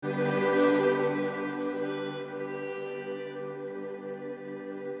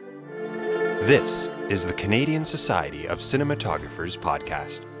This is the Canadian Society of Cinematographers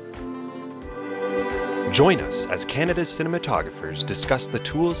podcast. Join us as Canada's cinematographers discuss the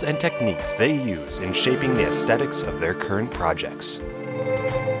tools and techniques they use in shaping the aesthetics of their current projects.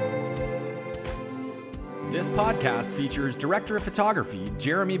 This podcast features Director of Photography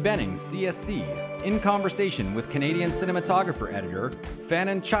Jeremy Benning, CSC, in conversation with Canadian cinematographer editor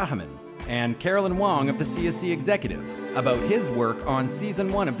Fanon Chahaman and Carolyn Wong of the CSC Executive about his work on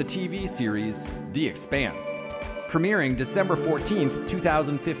Season 1 of the TV series The Expanse, premiering December 14th,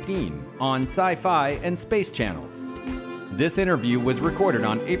 2015 on Sci-Fi and Space channels. This interview was recorded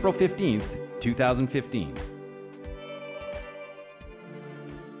on April 15th, 2015.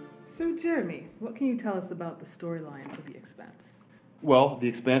 So, Jeremy, what can you tell us about the storyline for The Expanse? Well, The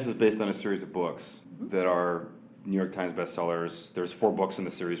Expanse is based on a series of books that are New York Times bestsellers. There's 4 books in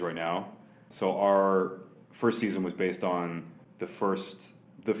the series right now. So our first season was based on the first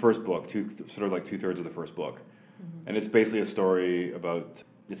book, sort of like 2/3 of the first book. And it's basically a story about,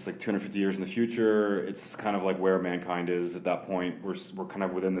 it's like 250 years in the future. It's kind of like where mankind is at that point. We're kind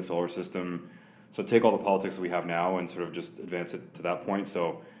of within the solar system. So take all the politics that we have now and sort of just advance it to that point.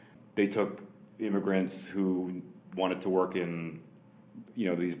 So they took immigrants who wanted to work in,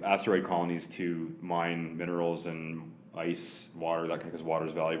 these asteroid colonies to mine minerals and ice, water, that kind of, because water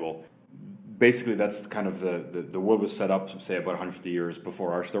is valuable. Basically, that's kind of the world was set up, say, about 150 years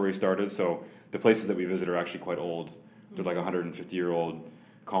before our story started. So the places that we visit are actually quite old. They're like 150-year-old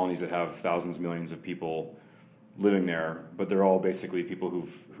colonies that have thousands, millions of people living there. But they're all basically people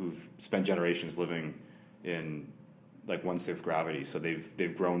who've spent generations living in like 1/6 gravity. So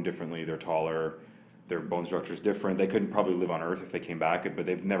they've grown differently. They're taller. Their bone structure is different. They couldn't probably live on Earth if they came back, but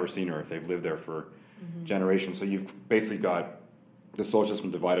they've never seen Earth. They've lived there for generations. So you've basically got the solar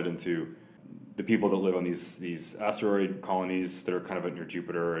system divided into the people that live on these asteroid colonies that are kind of near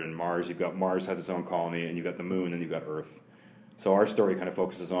Jupiter and Mars. You've got Mars has its own colony, and you've got the moon, and you've got Earth. So our story kind of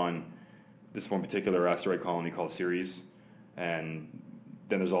focuses on this one particular asteroid colony called Ceres, and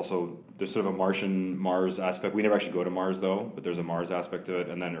then there's sort of a Mars aspect. We never actually go to Mars though, but there's a Mars aspect to it,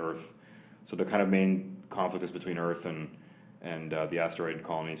 and then Earth. So the kind of main conflict is between Earth and the asteroid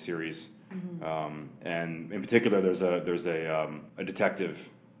colony Ceres. And in particular, there's a detective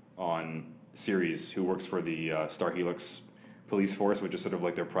on Ceres who works for the Star Helix police force, which is sort of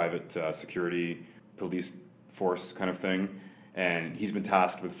like their private security police force kind of thing. And he's been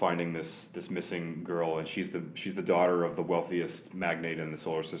tasked with finding this missing girl, and she's the daughter of the wealthiest magnate in the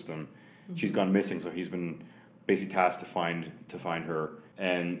solar system. She's gone missing, so he's been basically tasked to find her.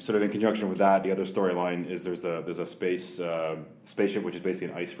 And sort of in conjunction with that, the other storyline is there's a spaceship which is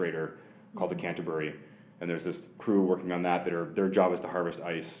basically an ice freighter called the Canterbury, and there's this crew working on that. Their job is to harvest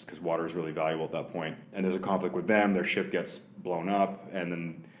ice because water is really valuable at that point. And there's a conflict with them. Their ship gets blown up, and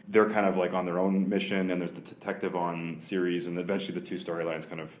then they're kind of like on their own mission. And there's the detective on Ceres, and eventually the two storylines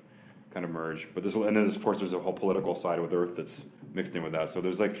kind of merge. But then of course there's a whole political side with Earth that's mixed in with that. So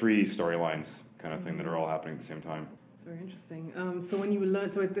there's like 3 storylines kind of thing that are all happening at the same time. It's very interesting. So when you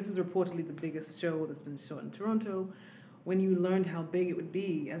learned, so this is reportedly the biggest show that's been shot in Toronto. When you learned how big it would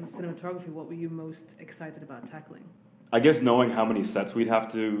be as a cinematographer, what were you most excited about tackling? I guess knowing how many sets we'd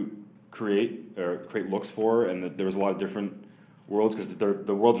have to create looks for, and that there was a lot of different worlds, because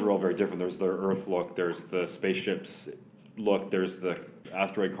the worlds are all very different. There's the Earth look, there's the spaceships look, there's the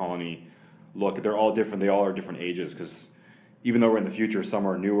asteroid colony look. They're all different. They all are different ages, because even though we're in the future, some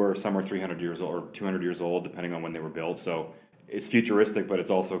are newer, some are 300 years old or 200 years old, depending on when they were built. So it's futuristic, but it's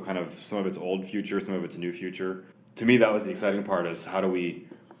also kind of some of it's old future, some of it's new future. To me, that was the exciting part: is how do we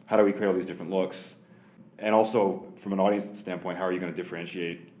create all these different looks, and also from an audience standpoint, how are you going to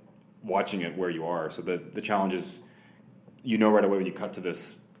differentiate watching it where you are? So the challenge is, right away when you cut to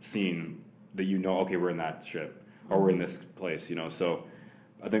this scene that okay, we're in that ship or we're in this place, So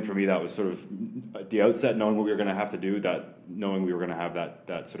I think for me that was sort of at the outset, knowing what we were going to have to do, knowing we were going to have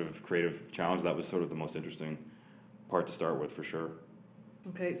that sort of creative challenge, that was sort of the most interesting part to start with, for sure.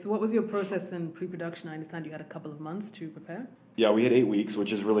 Okay, so what was your process in pre-production? I understand you had a couple of months to prepare. Yeah, we had 8 weeks,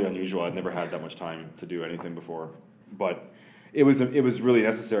 which is really unusual. I'd never had that much time to do anything before, but it was really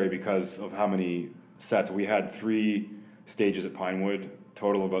necessary because of how many sets. We had 3 stages at Pinewood,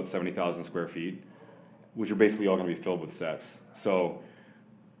 total of about 70,000 square feet, which are basically all going to be filled with sets. So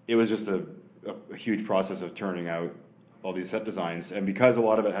it was just a huge process of turning out all these set designs, and because a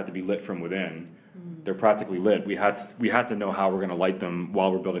lot of it had to be lit from within. They're practically lit. We had to know how we're going to light them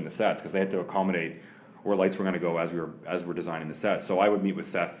while we're building the sets, because they had to accommodate where lights were going to go as we're designing the set. So I would meet with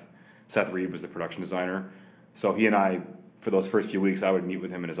Seth. Seth Reed was the production designer. So he and I, for those first few weeks, I would meet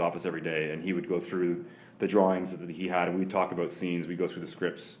with him in his office every day, and he would go through the drawings that he had, and we'd talk about scenes. We'd go through the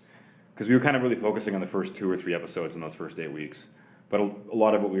scripts because we were kind of really focusing on the first 2 or 3 episodes in those first 8 weeks. But a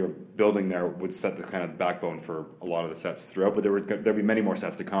lot of what we were building there would set the kind of backbone for a lot of the sets throughout. But there'd be many more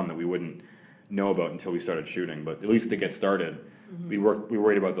sets to come that we wouldn't know about until we started shooting. But at least to get started, we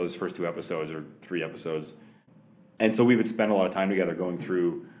worried about those first 2 episodes or 3 episodes. And so we would spend a lot of time together going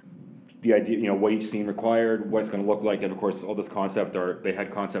through the idea, what each scene required, what it's going to look like, and of course all this concept art. They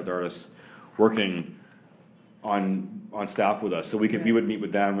had concept artists working on staff with us, so we would meet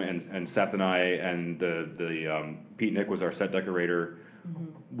with them, and Seth and I and the Pete Nick was our set decorator.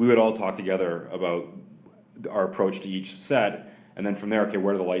 We would all talk together about our approach to each set, and then from there, okay,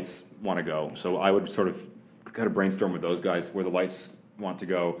 where do the lights want to go? So I would sort of kind of brainstorm with those guys where the lights want to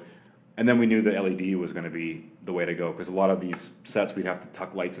go, and then we knew that LED was going to be the way to go, because a lot of these sets we'd have to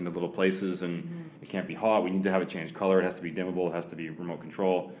tuck lights into little places, and it can't be hot. We need to have it change color. It has to be dimmable. It has to be remote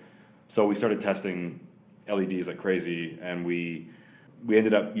control. So we started testing LEDs like crazy, and we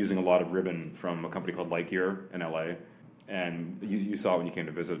ended up using a lot of ribbon from a company called Lightgear in LA, and you saw it when you came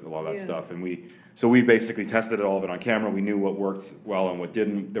to visit a lot of that stuff. And we basically tested all of it on camera. We knew what worked well and what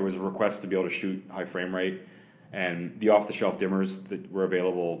didn't. There was a request to be able to shoot high frame rate, and the off-the-shelf dimmers that were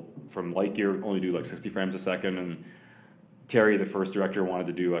available from Lightgear only do like 60 frames a second, and Terry, the first director, wanted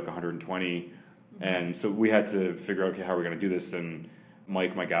to do like 120, and so we had to figure out, okay, how are we going to do this? And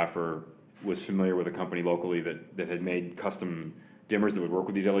Mike, my gaffer, was familiar with a company locally that had made custom dimmers that would work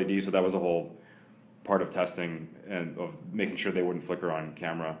with these LEDs, so that was a whole part of testing and of making sure they wouldn't flicker on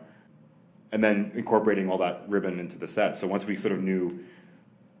camera, and then incorporating all that ribbon into the set. So once we sort of knew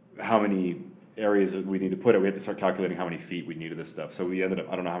how many areas that we need to put it, we had to start calculating how many feet we needed this stuff. So we ended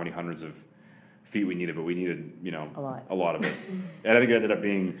up, I don't know how many hundreds of feet we needed, but we needed, a lot of it. And I think it ended up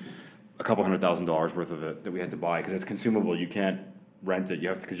being a couple $100,000 worth of it that we had to buy, because it's consumable. You can't rent it. You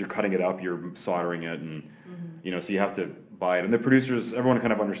have to, because you're cutting it up, you're soldering it, and so you have to buy it. And the producers, everyone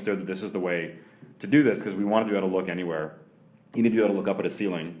kind of understood that this is the way to do this, because we wanted to be able to look anywhere. You need to be able to look up at a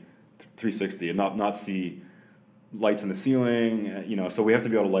ceiling, 360, and not see lights in the ceiling, so we have to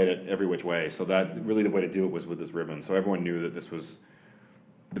be able to light it every which way. So that really the way to do it was with this ribbon. So everyone knew that this was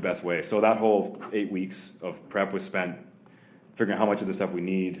the best way. So that whole 8 weeks of prep was spent figuring out how much of the stuff we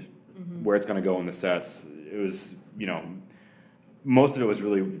need, where it's going to go in the sets. It was, most of it was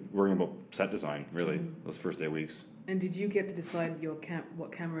really worrying about set design, really, those first 8 weeks. And did you get to decide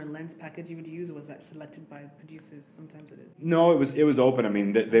what camera and lens package you would use, or was that selected by producers? Sometimes it is. No, it was open. I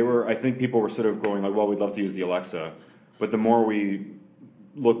mean, they were. I think people were sort of going like, well, we'd love to use the Alexa, but the more we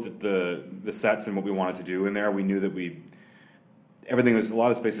looked at the sets and what we wanted to do in there, we knew that a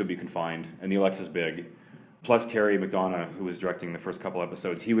lot of space would be confined, and the Alexa's big. Plus Terry McDonough, who was directing the first couple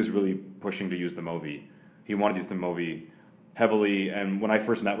episodes, he was really pushing to use the Movi. He wanted to use the Movi heavily, and when I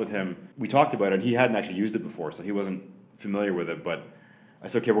first met with him, we talked about it, and he hadn't actually used it before, so he wasn't familiar with it, but I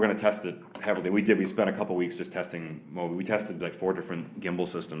said, okay, we're going to test it heavily. We spent a couple weeks just testing Movi. We tested like 4 different gimbal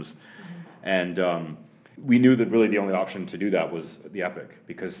systems, and we knew that really the only option to do that was the Epic,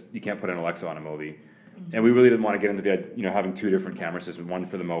 because you can't put an Alexa on a Movi, and we really didn't want to get into the having 2 different camera systems, one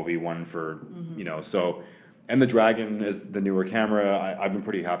for the Movi, one for, so, and the Dragon is the newer camera. I've been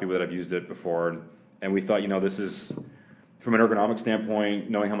pretty happy with it. I've used it before, and we thought, this is, from an ergonomic standpoint,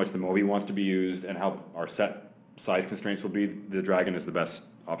 knowing how much the Movi wants to be used and how our set size constraints will be, the Dragon is the best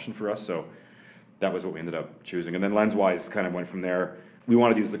option for us. So that was what we ended up choosing. And then lens-wise kind of went from there. We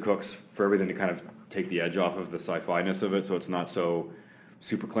wanted to use the Cooks for everything to kind of take the edge off of the sci-fi-ness of it, so it's not so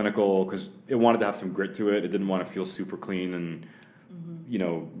super clinical, because it wanted to have some grit to it. It didn't want to feel super clean and,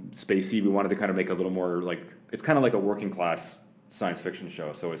 spacey. We wanted to kind of make it a little more like, it's kind of like a working class science fiction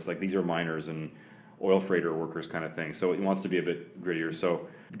show. So it's like, these are miners and oil freighter workers kind of thing. So it wants to be a bit grittier. So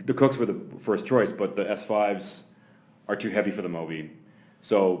the Cooks were the first choice, but the S5s are too heavy for the Movi.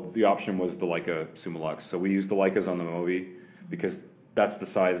 So the option was the Leica Summilux. So we used the Leicas on the Movi because that's the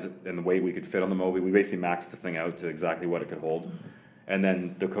size and the weight we could fit on the Movi. We basically maxed the thing out to exactly what it could hold. And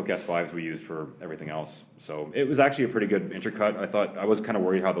then the Cooke S5s we used for everything else. So it was actually a pretty good intercut. I was kind of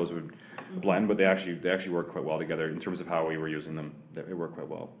worried how those would blend, but they actually worked quite well together in terms of how we were using them. It worked quite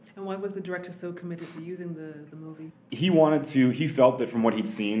well. And why was the director so committed to using the Movi? He felt that from what he'd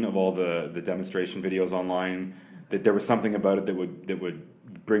seen of all the demonstration videos online, that there was something about it that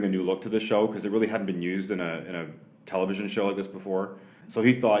would bring a new look to the show, because it really hadn't been used in a television show like this before. So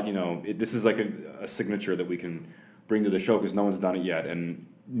he thought, this is like a signature that we can bring to the show, because no one's done it yet. And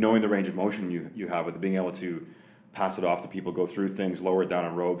knowing the range of motion you have with being able to pass it off to people, go through things, lower it down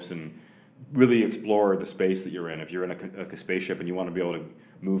on ropes, and really explore the space that you're in. If you're in a spaceship and you want to be able to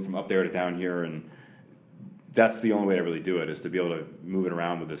move from up there to down here, and that's the only way to really do it, is to be able to move it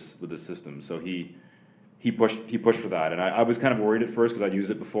around with this system. So he he pushed for that, and I was kind of worried at first because I'd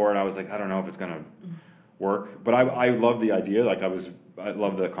used it before, and I was like, I don't know if it's gonna work. But I love the idea, like I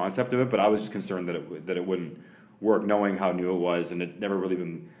love the concept of it, but I was just concerned that it wouldn't work, knowing how new it was, and it never really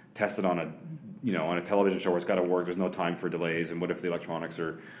been tested on a television show where it's got to work. There's no time for delays, and what if the electronics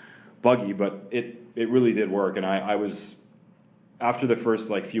are buggy? But it really did work, and I was, after the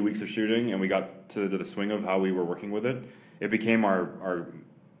first like few weeks of shooting, and we got to the swing of how we were working with it, it became our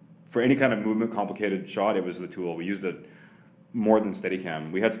for any kind of movement, complicated shot, it was the tool. We used it more than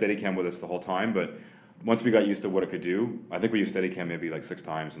Steadicam. We had Steadicam with us the whole time, but once we got used to what it could do, I think we used Steadicam maybe like 6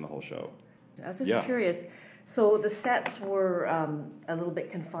 times in the whole show. I was just curious. So the sets were a little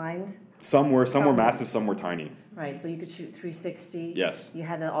bit confined? Some were massive, some were tiny. Right, so you could shoot 360. Yes. You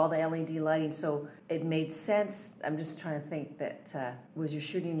had all the LED lighting, so it made sense. I'm just trying to think that, was your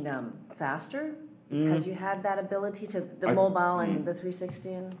shooting faster? Because you had that ability to, mobile and the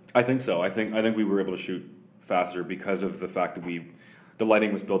 360? I think so. I think we were able to shoot faster because of the fact that the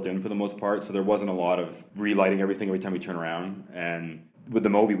lighting was built in for the most part, so there wasn't a lot of relighting everything every time we turn around. And with the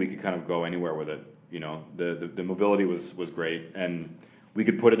Movi, we could kind of go anywhere with it. You know, the mobility was great, and we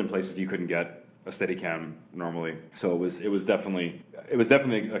could put it in places you couldn't get a Steadicam normally. So it was definitely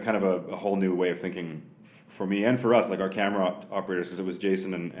a kind of a whole new way of thinking for me and for us, like our camera operators, because it was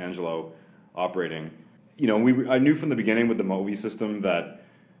Jason and Angelo operating. You know, I knew from the beginning with the Movi system that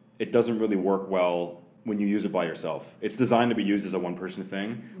it doesn't really work well when you use it by yourself. It's designed to be used as a one-person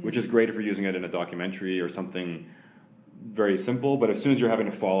thing, which is great if you're using it in a documentary or something very simple, but as soon as you're having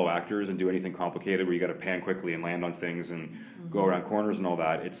to follow actors and do anything complicated where you got to pan quickly and land on things and go around corners and all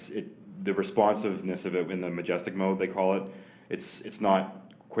that, the responsiveness of it in the majestic mode, they call it, it's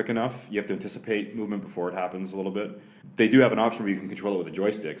not quick enough. You have to anticipate movement before it happens a little bit. They do have an option where you can control it with a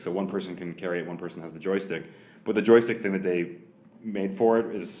joystick, so one person can carry it, one person has the joystick, but the joystick thing that they made for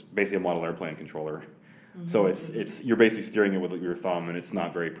it is basically a model airplane controller. So it's you're basically steering it with your thumb, and it's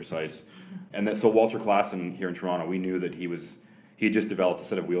not very precise. And so Walter Klassen here in Toronto, we knew that he had just developed a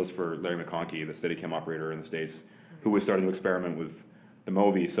set of wheels for Larry McConkey, the Steadicam operator in the States, who was starting to experiment with the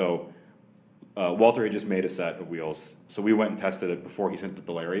Movi. So Walter had just made a set of wheels. So we went and tested it before he sent it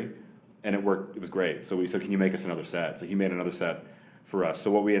to Larry, and it worked. It was great. So we said, "Can you make us another set?" So he made another set for us.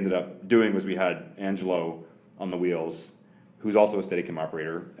 So what we ended up doing was we had Angelo on the wheels, who's also a Steadicam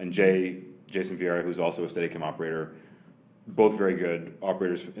operator, and Jason Vieira, who's also a Steadicam operator, both very good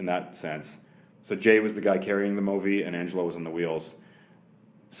operators in that sense. So Jay was the guy carrying the Movi, and Angelo was on the wheels.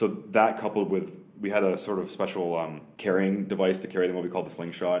 So that coupled with, we had a sort of special carrying device to carry the Movi called the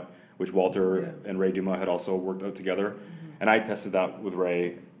Slingshot, which Walter and Ray Duma had also worked out together. And I tested that with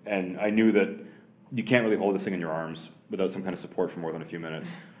Ray, and I knew that you can't really hold this thing in your arms without some kind of support for more than a few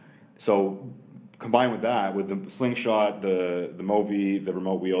minutes. So combined with that, with the Slingshot, the Movi, the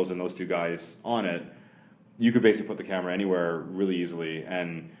remote wheels, and those two guys on it, you could basically put the camera anywhere really easily.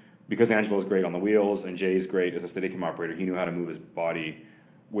 And because Angelo's great on the wheels and Jay's great as a Steadicam operator, he knew how to move his body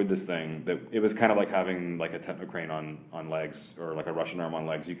with this thing. That it was kind of like having like a Technocrane on legs, or like a Russian arm on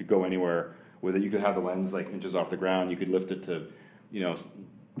legs. You could go anywhere with it. You could have the lens like inches off the ground. You could lift it to,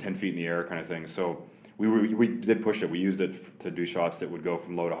 10 feet in the air kind of thing. So we did push it. We used it to do shots that would go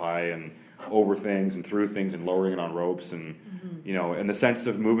from low to high and over things and through things and lowering it on ropes, and and the sense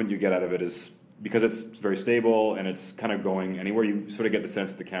of movement you get out of it is, because it's very stable and it's kind of going anywhere, you sort of get the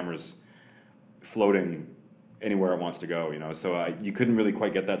sense that the camera's floating anywhere it wants to go, so you couldn't really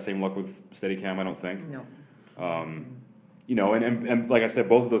quite get that same look with Steadicam, I don't think. No. And like I said,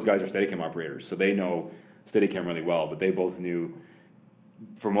 both of those guys are Steadicam operators, so they know Steadicam really well, but they both knew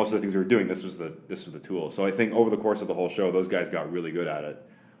for most of the things we were doing, this was the tool. So I think over the course of the whole show, those guys got really good at it,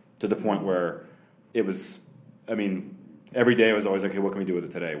 to the point where it was, every day I was always like, okay, what can we do with it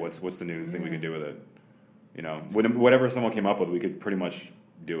today? What's the new thing we can do with it? Whatever someone came up with, we could pretty much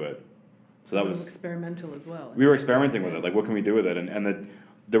do it. So that was experimental as well. We were experimenting with it, like what can we do with it? And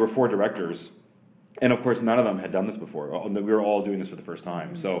there were 4 directors, and of course none of them had done this before. We were all doing this for the first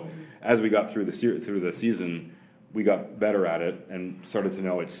time. So as we got through the season, we got better at it and started to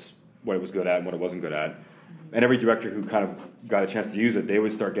know what it was good at and what it wasn't good at. And every director who kind of got a chance to use it, they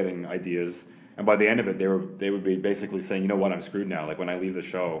would start getting ideas. And by the end of it, they would be basically saying, you know what, I'm screwed now. Like when I leave the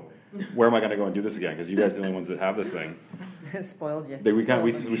show, where am I going to go and do this again? Because you guys are the only ones that have this thing. Spoiled you.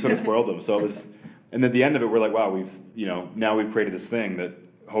 We sort of spoiled them. So it was, and at the end of it, we're like, wow, now we've created this thing that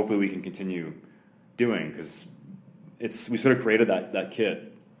hopefully we can continue doing, because we sort of created that kit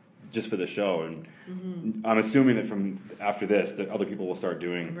just for the show, and I'm assuming that from after this that other people will start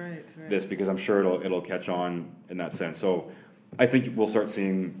doing this, because I'm sure it'll catch on in that sense. So I think we'll start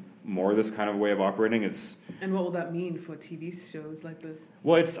seeing more of this kind of way of operating. And what will that mean for TV shows like this?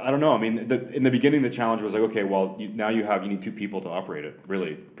 Well, I don't know. I mean, in the beginning, the challenge was like, okay, well, you need 2 people to operate it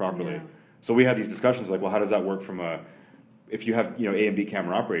really properly. Yeah. So we had these discussions like, well, how does that work if you have, A and B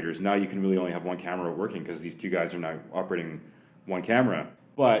camera operators, now you can really only have one camera working because these 2 guys are now operating one camera.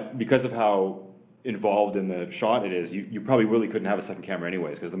 But because of how involved in the shot it is, you probably really couldn't have a second camera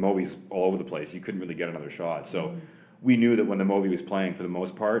anyways because the movie's all over the place. You couldn't really get another shot. So we knew that when the movie was playing, for the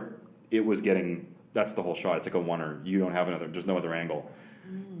most part, it was that's the whole shot. It's like a oneer. You don't have there's no other angle.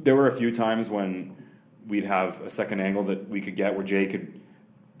 There were a few times when we'd have a second angle that we could get where Jay could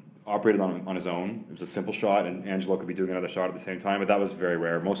operate it on his own. It was a simple shot and Angelo could be doing another shot at the same time, but that was very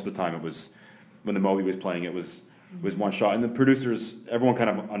rare. Most of the time it was, when the movie was playing, it was one shot. And the producers, everyone kind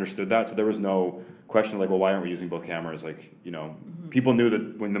of understood that, so there was no question like, well, why aren't we using both cameras? Like, people knew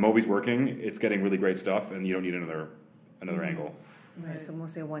that when the movie's working, it's getting really great stuff and you don't need another angle. Right, so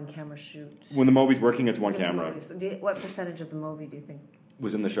mostly a one camera shoot. When the movie's working, it's one Just camera. movies. What percentage of the movie do you think?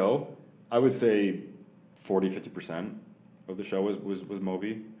 Was in the show? I would say 40-50% of the show was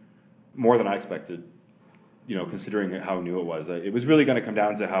movie. More than I expected, considering how new it was. It was really going to come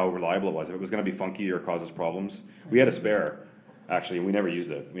down to how reliable it was. If it was going to be funky or cause us problems. We had a spare, actually, and we never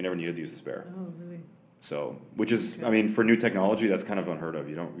used it. We never needed to use the spare. Oh, really? So, which is, I mean, for new technology, that's kind of unheard of.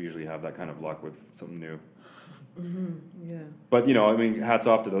 You don't usually have that kind of luck with something new. Yeah. But, hats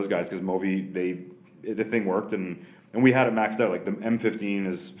off to those guys, because Movi, the thing worked, and we had it maxed out. Like, the M15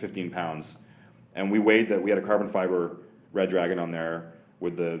 is 15 pounds. And we weighed that. We had a carbon fiber Red Dragon on there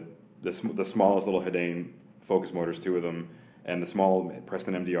with the smallest little Haldane focus motors, 2 of them, and the small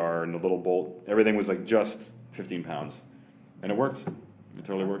Preston MDR and the little bolt. Everything was like just 15 pounds. And it worked. It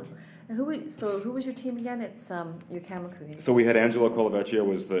totally worked. And who was your team again? It's your camera crew. So we had Angelo Colavecchia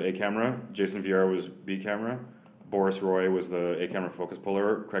was the A camera, Jason Vieira was B camera, Boris Roy was the A camera focus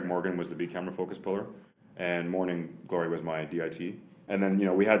puller, Craig Morgan was the B camera focus puller, and Morning Glory was my DIT. And then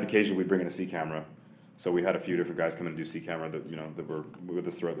we had occasionally we'd bring in a C camera. So we had a few different guys come in and do C camera that were with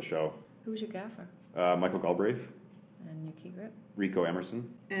us throughout the show. Who was your gaffer? Michael Galbraith. And your key grip? Rico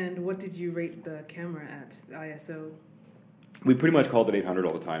Emerson. And what did you rate the camera at, the ISO? We pretty much called it 800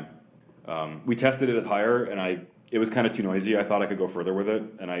 all the time. We tested it at higher, and it was kind of too noisy. I thought I could go further with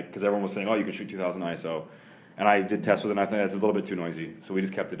it, because everyone was saying, "Oh, you can shoot 2,000 ISO," and I did test with it. And I think it's a little bit too noisy, so we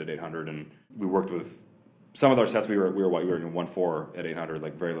just kept it at 800. And we worked with some of our sets. We were in 1.4 at 800,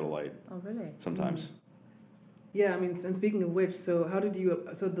 like very little light. Oh, really? Sometimes. Yeah, I mean, and speaking of which, so how did you?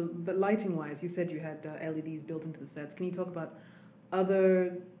 So the lighting wise, you said you had LEDs built into the sets. Can you talk about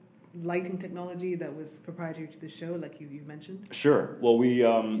other lighting technology that was proprietary to the show, like you mentioned? Sure. Well,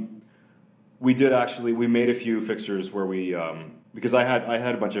 we did actually. We made a few fixtures where we because I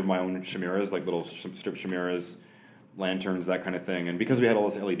had a bunch of my own chimeras, like little strip chimeras, lanterns, that kind of thing. And because we had all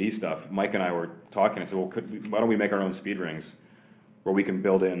this LED stuff, Mike and I were talking. I said, well, why don't we make our own speed rings, where we can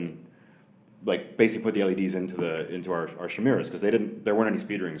build in, like basically put the LEDs into our chimeras, because there weren't any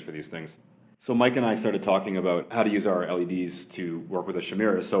speed rings for these things. So Mike and I started talking about how to use our LEDs to work with the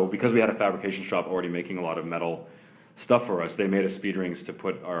chimeras. So because we had a fabrication shop already making a lot of metal stuff for us, they made us speed rings to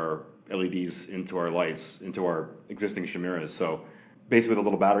put our LEDs into our lights, into our existing chimeras. So basically with a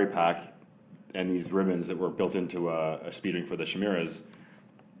little battery pack and these ribbons that were built into a speed ring for the chimeras,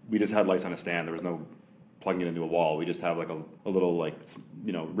 we just had lights on a stand. There was no plugging it into a wall. We just have like a little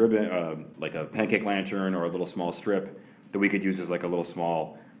ribbon, like a pancake lantern or a little small strip that we could use as like a little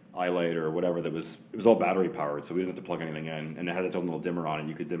small eye light or whatever. It was all battery powered, so we didn't have to plug anything in, and it had its own little dimmer on it.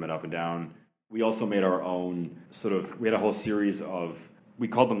 You could dim it up and down. We also made our own we had a whole series of, we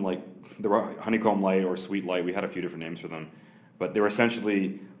called them they were honeycomb light or sweet light. We had a few different names for them, but they were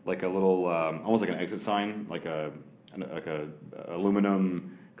essentially like a little, almost like an exit sign, like a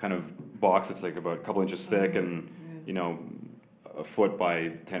aluminum kind of box that's like about a couple inches thick and a foot by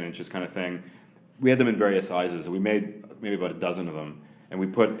 10 inches kind of thing. We had them in various sizes. We made maybe about a dozen of them, and we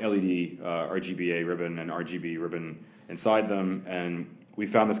put LED RGBA ribbon and RGB ribbon inside them, and we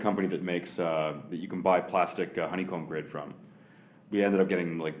found this company that makes that you can buy plastic honeycomb grid from. We ended up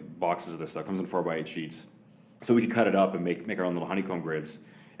getting like boxes of this stuff. It comes in 4x8 sheets, so we could cut it up and make our own little honeycomb grids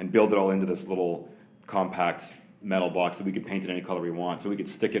and build it all into this little compact metal box that we could paint it any color we want. So we could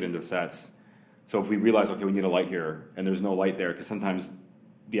stick it into sets. So if we realize, okay, we need a light here, and there's no light there, because sometimes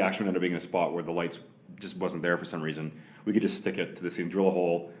the action ended up being in a spot where the lights just wasn't there for some reason, we could just stick it to the scene, drill a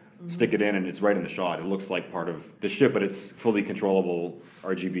hole, stick it in, and it's right in the shot. It looks like part of the ship, but it's fully controllable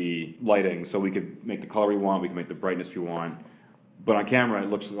RGB lighting, so we could make the color we want, we can make the brightness we want. But on camera, it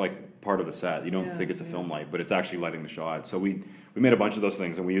looks like part of the set. You don't think it's a film light, but it's actually lighting the shot. So we made a bunch of those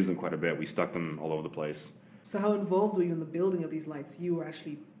things, and we used them quite a bit. We stuck them all over the place. So how involved were you in the building of these lights? You were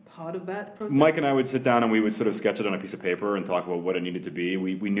actually part of that process? Mike and I would sit down and we would sort of sketch it on a piece of paper and talk about what it needed to be.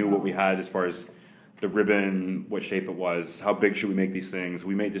 We knew what we had as far as the ribbon, what shape it was, how big should we make these things.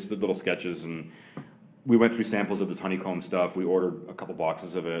 We made just little sketches, and we went through samples of this honeycomb stuff. We ordered a couple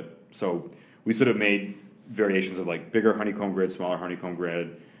boxes of it. So we sort of made variations of like bigger honeycomb grid, smaller honeycomb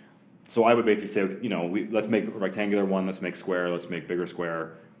grid. So I would basically say, let's make a rectangular one, let's make square, let's make bigger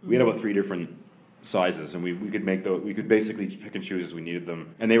square. We had about 3 different sizes, and we could basically pick and choose as we needed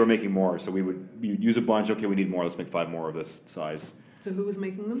them. And they were making more, so we'd use a bunch. Okay, we need more. Let's make 5 more of this size. So who was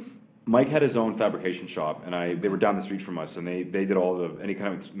making them? Mike had his own fabrication shop, and they were down the street from us, and they did all any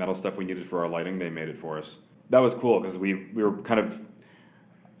kind of metal stuff we needed for our lighting. They made it for us. That was cool because we were kind of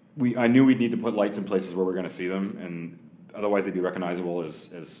I knew we'd need to put lights in places where we're going to see them, and otherwise they'd be recognizable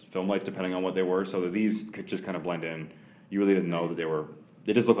as film lights depending on what they were. So that these could just kind of blend in. You really didn't know that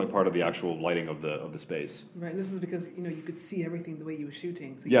they just looked like part of the actual lighting of the space. Right, and this is because you could see everything the way you were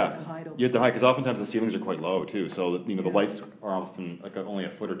shooting, so you Yeah, had to hide all you had to hide because oftentimes the ceilings are quite low too. So that, the Yeah. lights are often like only a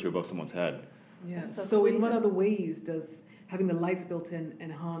foot or two above someone's head. Yeah. So So in cool. what other ways does having the lights built in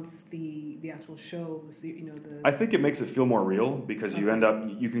enhance the actual show? The I think it makes it feel more real because you end up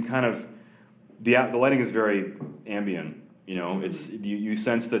you can kind of the lighting is very ambient. It's you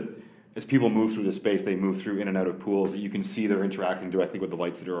sense that as people move through the space, they move through in and out of pools. You can see they're interacting directly with the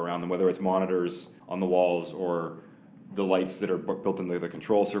lights that are around them, whether it's monitors on the walls or the lights that are built into the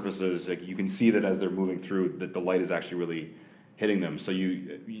control surfaces. Like you can see that as they're moving through, that the light is actually really hitting them. So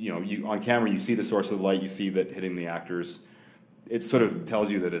you on camera you see the source of the light, you see that hitting the actors. It sort of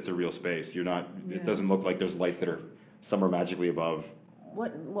tells you that it's a real space. It doesn't look like there's lights that are somewhere magically above.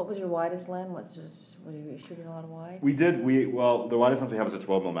 What was your widest lens? Were you shooting a lot of wide? The widest lens we have is a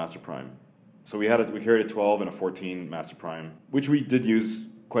 12mm Master Prime. So we carried a 12 and a 14 Master Prime, which we did use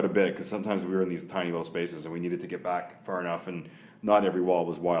quite a bit because sometimes we were in these tiny little spaces and we needed to get back far enough, and not every wall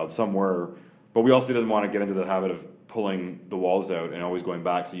was wild. Some were, but we also didn't want to get into the habit of pulling the walls out and always going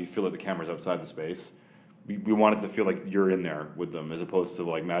back, so you feel like the camera's outside the space. We wanted to feel like you're in there with them as opposed to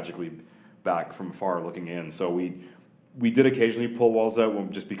like magically back from afar looking in. So we did occasionally pull walls out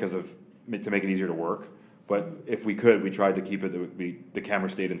just because to make it easier to work. But if we could, we tried to keep it, the camera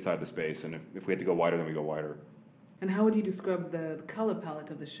stayed inside the space, and if we had to go wider, then we go wider. And how would you describe the color palette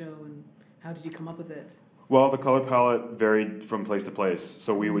of the show, and how did you come up with it? Well, the color palette varied from place to place.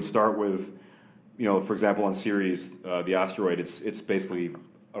 So we would start with, for example, on Ceres, the asteroid, it's basically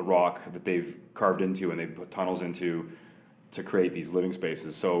a rock that they've carved into and they've put tunnels into to create these living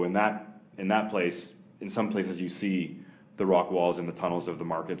spaces. So in that place, in some places you see the rock walls and the tunnels of the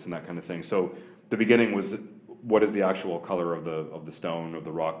markets and that kind of thing. So the beginning was, what is the actual color of the stone, of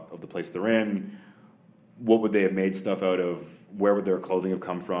the rock, of the place they're in? What would they have made stuff out of? Where would their clothing have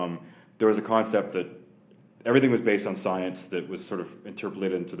come from? There was a concept that everything was based on science that was sort of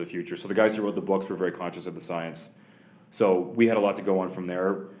interpolated into the future. So the guys who wrote the books were very conscious of the science. So we had a lot to go on from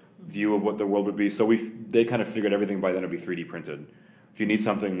their view of what the world would be. So they kind of figured everything by then would be 3D printed. If you need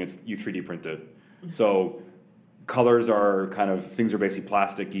something, you 3D print it. So colors are things are basically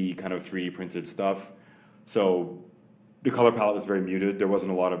plasticky, kind of 3D printed stuff. So the color palette was very muted. There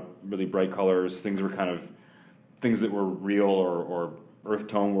wasn't a lot of really bright colors. Things were things that were real or earth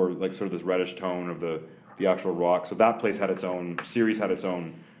tone were like sort of this reddish tone of the actual rock. So that place had its own, Ceres had its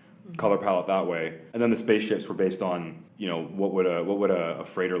own color palette that way. And then the spaceships were based on, what would a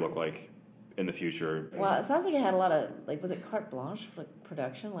freighter look like in the future. Well, it sounds like it had a lot of, was it carte blanche for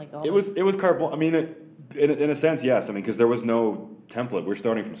production? It was carte blanche. I mean, in a sense, yes. I mean, because there was no template. We're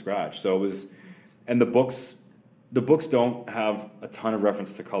starting from scratch. So it was, and the books don't have a ton of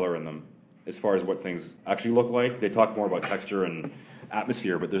reference to color in them as far as what things actually look like. They talk more about texture and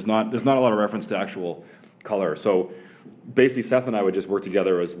atmosphere, but there's not a lot of reference to actual color. So basically, Seth and I would just work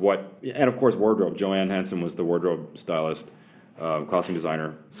together and of course wardrobe. Joanne Hansen was the wardrobe stylist, costume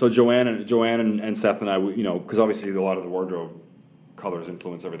designer. So Joanne and Seth and I, because obviously a lot of the wardrobe colors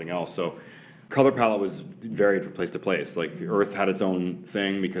influence everything else. So color palette was varied from place to place. Like Earth had its own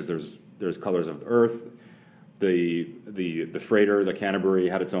thing because there's colors of the Earth. The freighter, the Canterbury,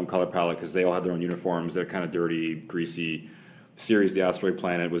 had its own color palette because they all had their own uniforms. They're kind of dirty, greasy. Ceres, the asteroid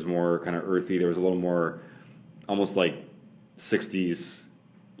planet, was more kind of earthy. There was a little more, almost like 60s,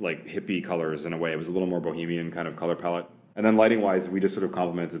 like hippie colors in a way. It was a little more bohemian kind of color palette. And then lighting-wise, we just sort of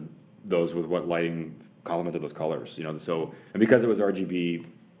complemented those with what lighting complemented those colors. So, and because it was RGB,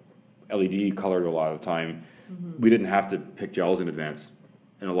 LED colored a lot of the time, we didn't have to pick gels in advance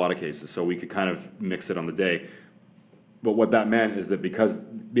in a lot of cases. So we could kind of mix it on the day. But what that meant is that because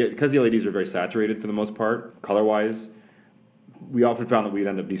the LEDs are very saturated for the most part, color-wise, we often found that we'd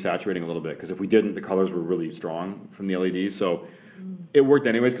end up desaturating a little bit, because if we didn't, the colors were really strong from the LEDs. So it worked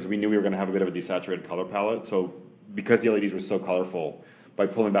anyways, because we knew we were going to have a bit of a desaturated color palette. So because the LEDs were so colorful, by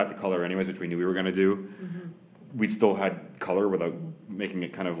pulling back the color anyways, which we knew we were going to do, we still had color without making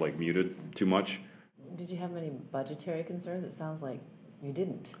it kind of like muted too much. Did you have any budgetary concerns? It sounds like you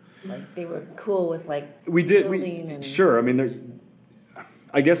didn't. Like they were cool with like we did. building Sure. I mean,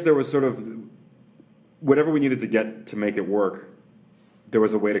 I guess there was sort of whatever we needed to get to make it work. There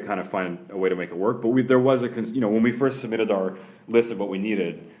was a way to kind of find a way to make it work. But there was when we first submitted our list of what we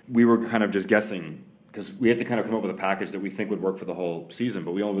needed, we were kind of just guessing, because we had to kind of come up with a package that we think would work for the whole season.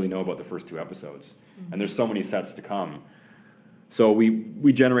 But we only really know about the first 2 episodes, and there's so many sets to come. So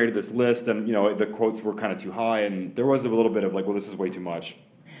we generated this list, and the quotes were kind of too high, and there was a little bit of like, well, this is way too much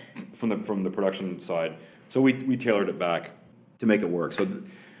from the production side. So we tailored it back to make it work. So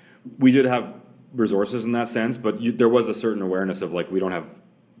we did have resources in that sense, but there was a certain awareness of like, we don't have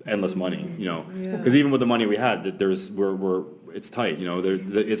endless money, because even with the money we had, that it's tight,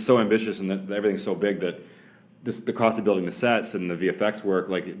 it's so ambitious, and that everything's so big that the cost of building the sets and the VFX work,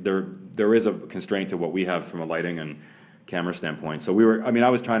 like there is a constraint to what we have from a lighting and camera standpoint. So I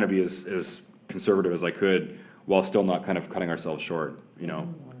was trying to be as conservative as I could while still not kind of cutting ourselves short,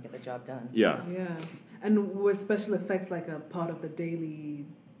 want to get the job done. Yeah. Yeah. And were special effects like a part of the daily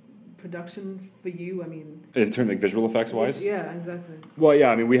production for you? I mean, in terms of visual effects wise? Yeah, exactly. Well,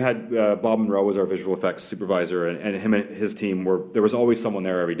 yeah, I mean, we had Bob Monroe was our visual effects supervisor, and him and his team there was always someone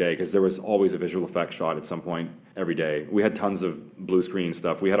there every day, because there was always a visual effects shot at some point every day. We had tons of blue screen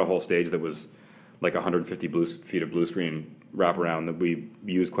stuff. We had a whole stage that was like 150 feet of blue screen wraparound that we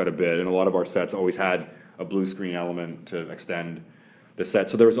used quite a bit, and a lot of our sets always had a blue screen element to extend the set.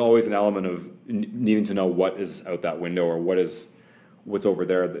 So there was always an element of needing to know what is out that window, or what's over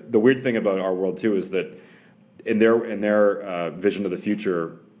there. The weird thing about our world too is that in their vision of the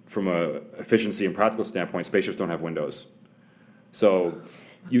future, from a efficiency and practical standpoint, spaceships don't have windows. So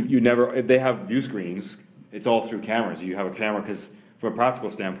you never, they have view screens. It's all through cameras. You have a camera, because from a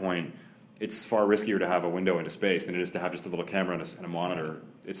practical standpoint, it's far riskier to have a window into space than it is to have just a little camera and a monitor.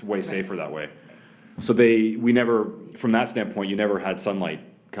 It's way safer that way. So we never, from that standpoint, you never had sunlight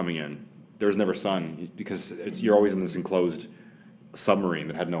coming in. There was never sun, because you're always in this enclosed submarine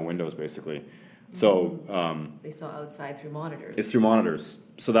that had no windows, basically. So They saw outside through monitors. it's through monitors.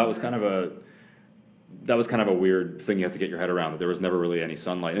 So that was kind of a weird thing you have to get your head around, that there was never really any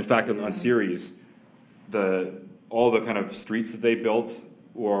sunlight. In fact, on series, all the kind of streets that they built,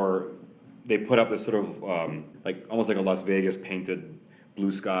 or they put up this sort of like almost like a Las Vegas painted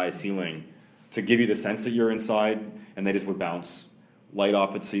blue sky ceiling to give you the sense that you're inside, and they just would bounce light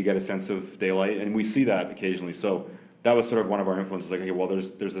off it so you get a sense of daylight. And we see that occasionally. So that was sort of one of our influences, like, okay, well,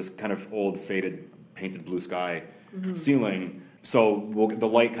 there's this kind of old faded painted blue sky ceiling. So the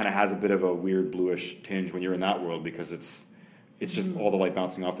light kind of has a bit of a weird bluish tinge when you're in that world, because it's just all the light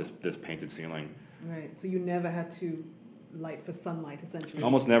bouncing off this painted ceiling. Right. So you never had to light for sunlight, essentially.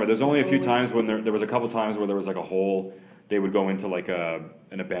 Almost never. There's only a few times when there was a couple times where there was like a hole. They would go into like an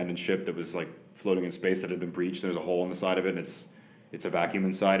abandoned ship that was like floating in space that had been breached. There's a hole in the side of it, and it's a vacuum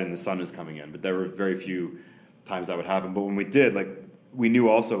inside, and the sun is coming in. But there were very few times that would happen. But when we did, like, we knew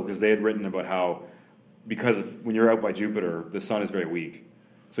also, because they had written about how, when you're out by Jupiter, the sun is very weak.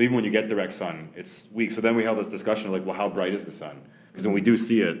 So even when you get direct sun, it's weak. So then we held this discussion of like, well, how bright is the sun? Because when we do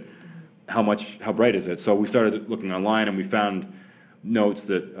see it, how bright is it? So we started looking online, and we found notes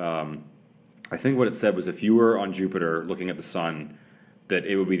that I think what it said was, if you were on Jupiter looking at the sun, that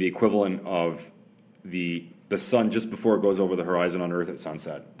it would be the equivalent of the sun just before it goes over the horizon on Earth at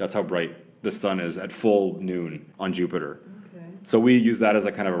sunset. That's how bright the sun is at full noon on Jupiter. Okay. So we use that as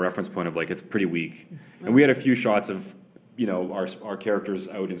a kind of a reference point of like, it's pretty weak. And we had a few shots of our characters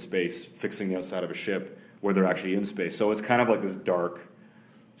out in space fixing the outside of a ship where they're actually in space. So it's kind of like this dark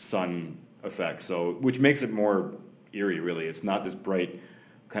sun effect. So which makes it more eerie, really. It's not this bright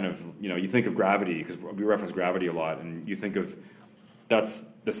kind of, you think of gravity, because we reference gravity a lot, and you think of that's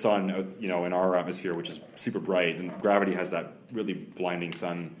the sun, in our atmosphere, which is super bright, and gravity has that really blinding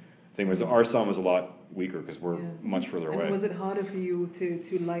sun thing. Whereas our sun was a lot weaker because we're much further away. And was it harder for you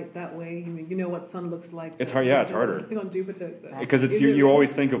to light that way? You know what sun looks like. It's hard. Yeah, it's harder. On Jupiter. So. Because you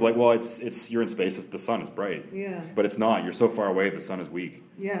always think of like, well, it's you're in space. The sun is bright. Yeah. But it's not. You're so far away. The sun is weak.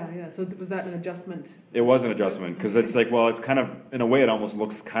 Yeah. So was that an adjustment? It was an adjustment, because it's like, well, it's kind of, in a way, it almost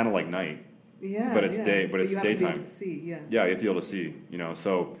looks kind of like night. Yeah. But it's day. But it's you have daytime. To be able to see. Yeah. Yeah, you have to be able to see.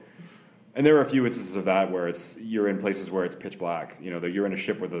 So. And there are a few instances of that where you're in places where it's pitch black. That you're in a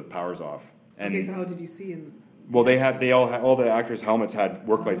ship where the power's off. And okay, so how did you see? Well, all the actors' helmets had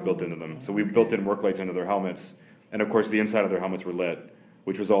work lights built into them. So we built in work lights into their helmets, And of course, the inside of their helmets were lit,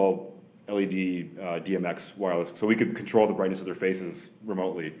 which was all LED DMX wireless, so we could control the brightness of their faces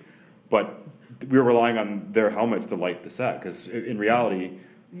remotely. But we were relying on their helmets to light the set, because in reality,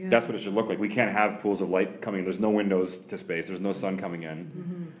 that's what it should look like. We can't have pools of light coming in. There's no windows to space. There's no sun coming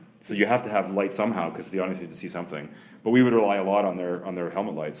in. So you have to have light somehow, because the audience needs to see something. But we would rely a lot on their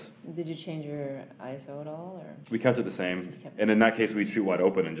helmet lights. Did you change your ISO at all, or? We kept it the same, and in that case, we'd shoot wide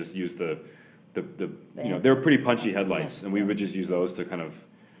open and just use the they were pretty punchy headlights, and we would just use those to kind of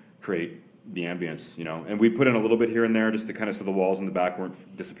create the ambience, and we put in a little bit here and there just to kind of so the walls in the back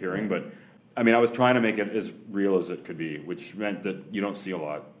weren't disappearing. But I mean, I was trying to make it as real as it could be, which meant that you don't see a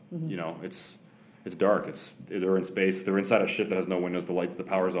lot. It's dark. They're in space. They're inside a ship that has no windows. The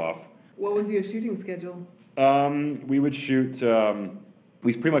power's off. What was your shooting schedule? We would shoot.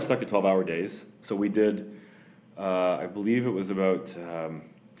 We pretty much stuck to 12-hour days. So we did. I believe it was about.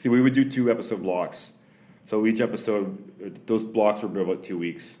 We would do 2-episode blocks. So each episode, those blocks were about 2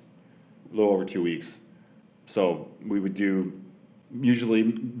 weeks, a little over 2 weeks. So we would do. Usually,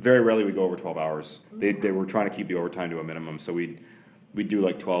 very rarely we go over 12 hours. They were trying to keep the overtime to a minimum. So we'd do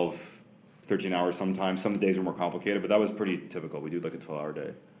like 12, 13 hours sometimes. Some days were more complicated, but that was pretty typical. We do like a 12-hour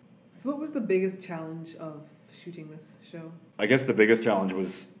day. So what was the biggest challenge of shooting this show? I guess the biggest challenge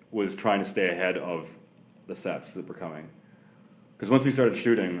was trying to stay ahead of the sets that were coming. Because once we started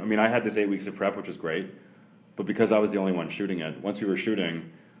shooting, I mean, I had this 8 weeks of prep, which was great, but because I was the only one shooting it, once we were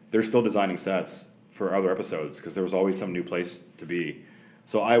shooting, they're still designing sets for other episodes, because there was always some new place to be.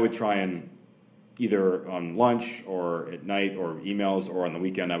 So I would try and, either on lunch or at night or emails or on the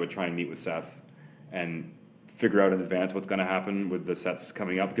weekend, I would try and meet with Seth and figure out in advance what's going to happen with the sets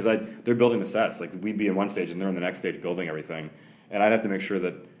coming up, because they're building the sets. Like, we'd be in one stage and they're in the next stage building everything, and I'd have to make sure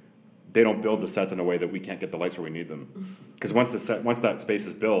that they don't build the sets in a way that we can't get the lights where we need them. Because once that space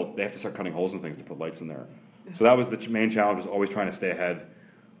is built, they have to start cutting holes in things to put lights in there. So that was the main challenge, was always trying to stay ahead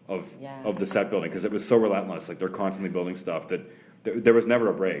of the set building, because it was so relentless. Like, they're constantly building stuff that there was never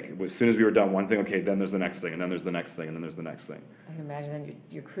a break. As soon as we were done one thing, okay, then there's the next thing, and then there's the next thing, and then there's the next thing. I can imagine then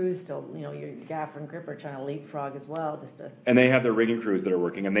your crew's still, your gaffer and gripper trying to leapfrog as well, just to. And they have their rigging crews that are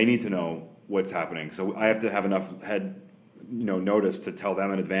working, and they need to know what's happening. So I have to have enough head, notice to tell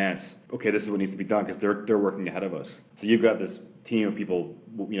them in advance, okay, this is what needs to be done, because they're working ahead of us. So you've got this team of people,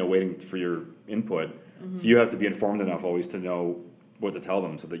 waiting for your input. So you have to be informed enough always to know what to tell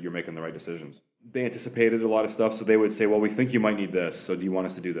them so that you're making the right decisions. They anticipated a lot of stuff, so they would say, well, we think you might need this, so do you want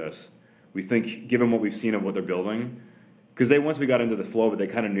us to do this? We think, given what we've seen of what they're building, because once we got into the flow of it, they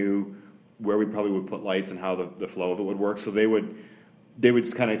kind of knew where we probably would put lights and how the flow of it would work, so they would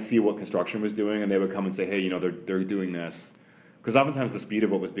just kind of see what construction was doing, and they would come and say, hey, they're doing this. Because oftentimes the speed of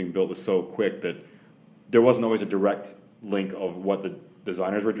what was being built was so quick that there wasn't always a direct link of what the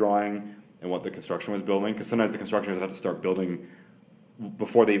designers were drawing and what the construction was building, because sometimes the constructors would have to start building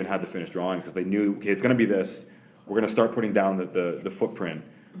before they even had the finished drawings, because they knew, okay, it's going to be this. We're going to start putting down the footprint.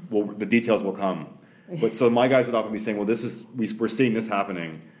 Well, the details will come. But so my guys would often be saying, well, we're seeing this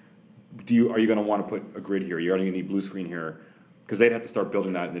happening. Are you going to want to put a grid here? You're going to need blue screen here, because they'd have to start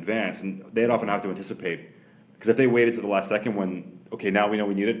building that in advance, and they'd often have to anticipate. Because if they waited to the last second when, okay, now we know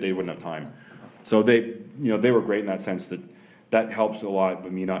we need it, they wouldn't have time. So they were great in that sense, that helps a lot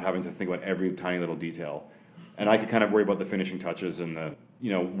with me not having to think about every tiny little detail. And I could kind of worry about the finishing touches and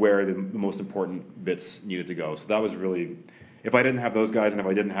where the most important bits needed to go. So that was really, if I didn't have those guys, and if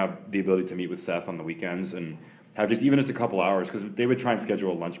I didn't have the ability to meet with Seth on the weekends and have even just a couple hours, because they would try and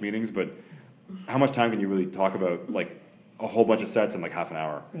schedule lunch meetings, but how much time can you really talk about like a whole bunch of sets in like half an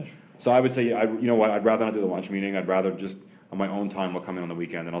hour? Yeah. So I would say, I'd rather not do the lunch meeting. I'd rather just on my own time, I'll come in on the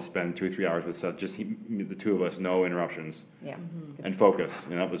weekend and I'll spend 2 or 3 hours with Seth, just the two of us, no interruptions, and focus.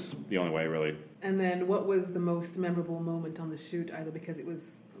 And that was the only way, really. And then what was the most memorable moment on the shoot, either because it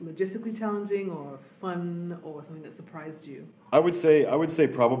was logistically challenging or fun or something that surprised you? I would say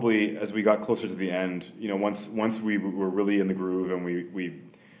probably as we got closer to the end, once we were really in the groove and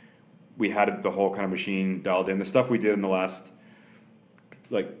we had the whole kind of machine dialed in. The stuff we did in the last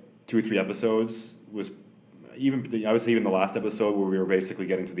like 2 or 3 episodes was even the last episode where we were basically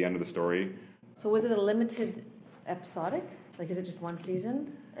getting to the end of the story. So was it a limited episodic? Like, is it just one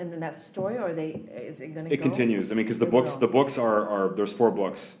season and then that's a story, or is it going to go? It continues. I mean, because the books are there's 4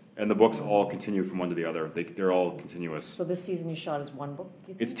 books, and the books all continue from one to the other. They're all continuous. So this season you shot as one book?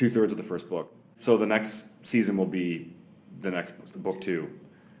 It's 2/3 of the first book. So the next season will be the next book 2,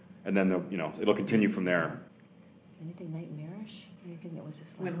 and then it'll continue from there. Anything nightmarish? Anything that was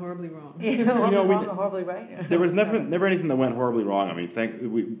just like... Went horribly wrong. Horribly right? There was never anything that went horribly wrong. I mean,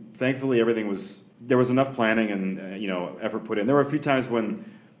 thankfully everything was... There was enough planning and effort put in. There were a few times when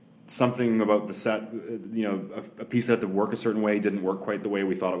something about the set, a piece that had to work a certain way didn't work quite the way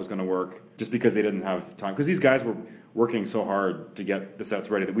we thought it was going to work, just because they didn't have time. Because these guys were working so hard to get the sets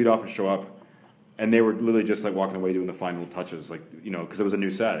ready that we'd often show up, and they were literally just like walking away doing the final touches, like, because it was a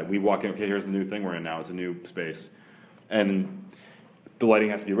new set. And we walk in, okay, here's the new thing we're in now. It's a new space. And the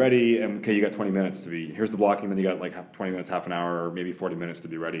lighting has to be ready, and okay, you got 20 minutes to be, here's the blocking, then you got like 20 minutes, half an hour, or maybe 40 minutes to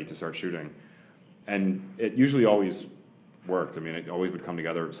be ready to start shooting. And it usually always worked. I mean, it always would come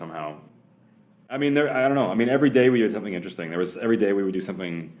together somehow. I mean, I don't know. I mean, every day we did something interesting. Every day we would do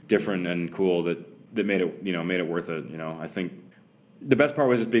something different and cool that made it worth it. I think the best part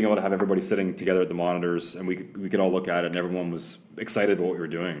was just being able to have everybody sitting together at the monitors, and we could all look at it, and everyone was excited about what we were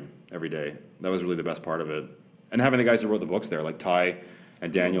doing every day. That was really the best part of it. And having the guys who wrote the books there, like Ty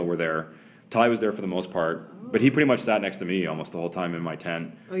and Daniel were there. Ty was there for the most part, but he pretty much sat next to me almost the whole time in my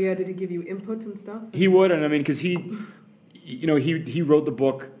tent. Oh yeah, did he give you input and stuff? He would, and I mean, because he wrote the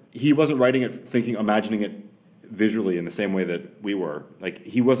book. He wasn't writing it imagining it visually in the same way that we were. Like,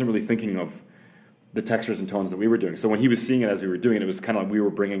 he wasn't really thinking of the textures and tones that we were doing. So when he was seeing it as we were doing it, it was kind of like we were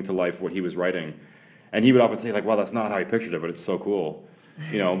bringing to life what he was writing. And he would often say, like, well, that's not how I pictured it, but it's so cool.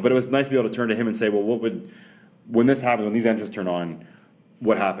 But it was nice to be able to turn to him and say, well, when this happens, when these engines turn on,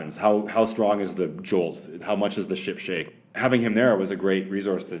 what happens? How strong is the jolt? How much does the ship shake? Having him there was a great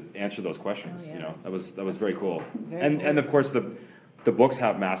resource to answer those questions. Oh, yeah, that was very cool. Very cool. And of course the books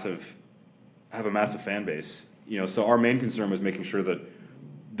have a massive fan base. So our main concern was making sure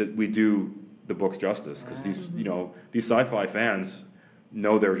that we do the books justice, because these sci-fi fans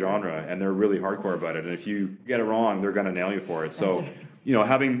know their genre and they're really hardcore about it. And if you get it wrong, they're gonna nail you for it. So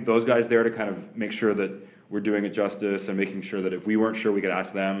having those guys there to kind of make sure that we're doing it justice, and making sure that if we weren't sure, we could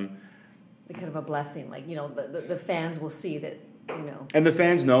ask them. Kind of a blessing, like, the fans will see that, And the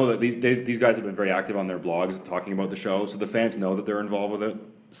fans know that these guys have been very active on their blogs talking about the show, so the fans know that they're involved with it.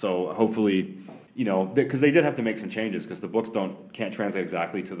 So hopefully, because they did have to make some changes, because the books can't translate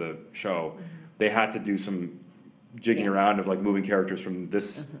exactly to the show. Mm-hmm. They had to do some jigging around of like moving characters from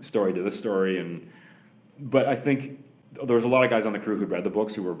this story to this story, but I think there was a lot of guys on the crew who'd read the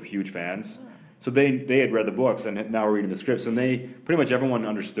books who were huge fans. So they had read the books and now were reading the scripts, and pretty much everyone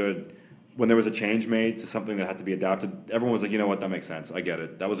understood when there was a change made to something that had to be adapted. Everyone was like, you know what, that makes sense. I get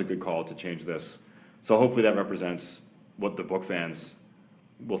it. That was a good call to change this. So hopefully that represents what the book fans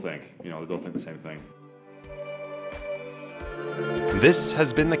will think. They'll think the same thing. This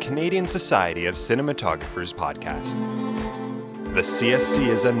has been the Canadian Society of Cinematographers podcast. The CSC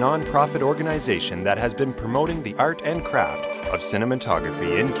is a non-profit organization that has been promoting the art and craft of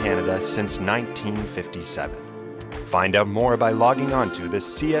cinematography in Canada since 1957. Find out more by logging on to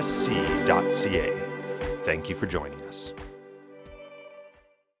thecsc.ca. Thank you for joining us.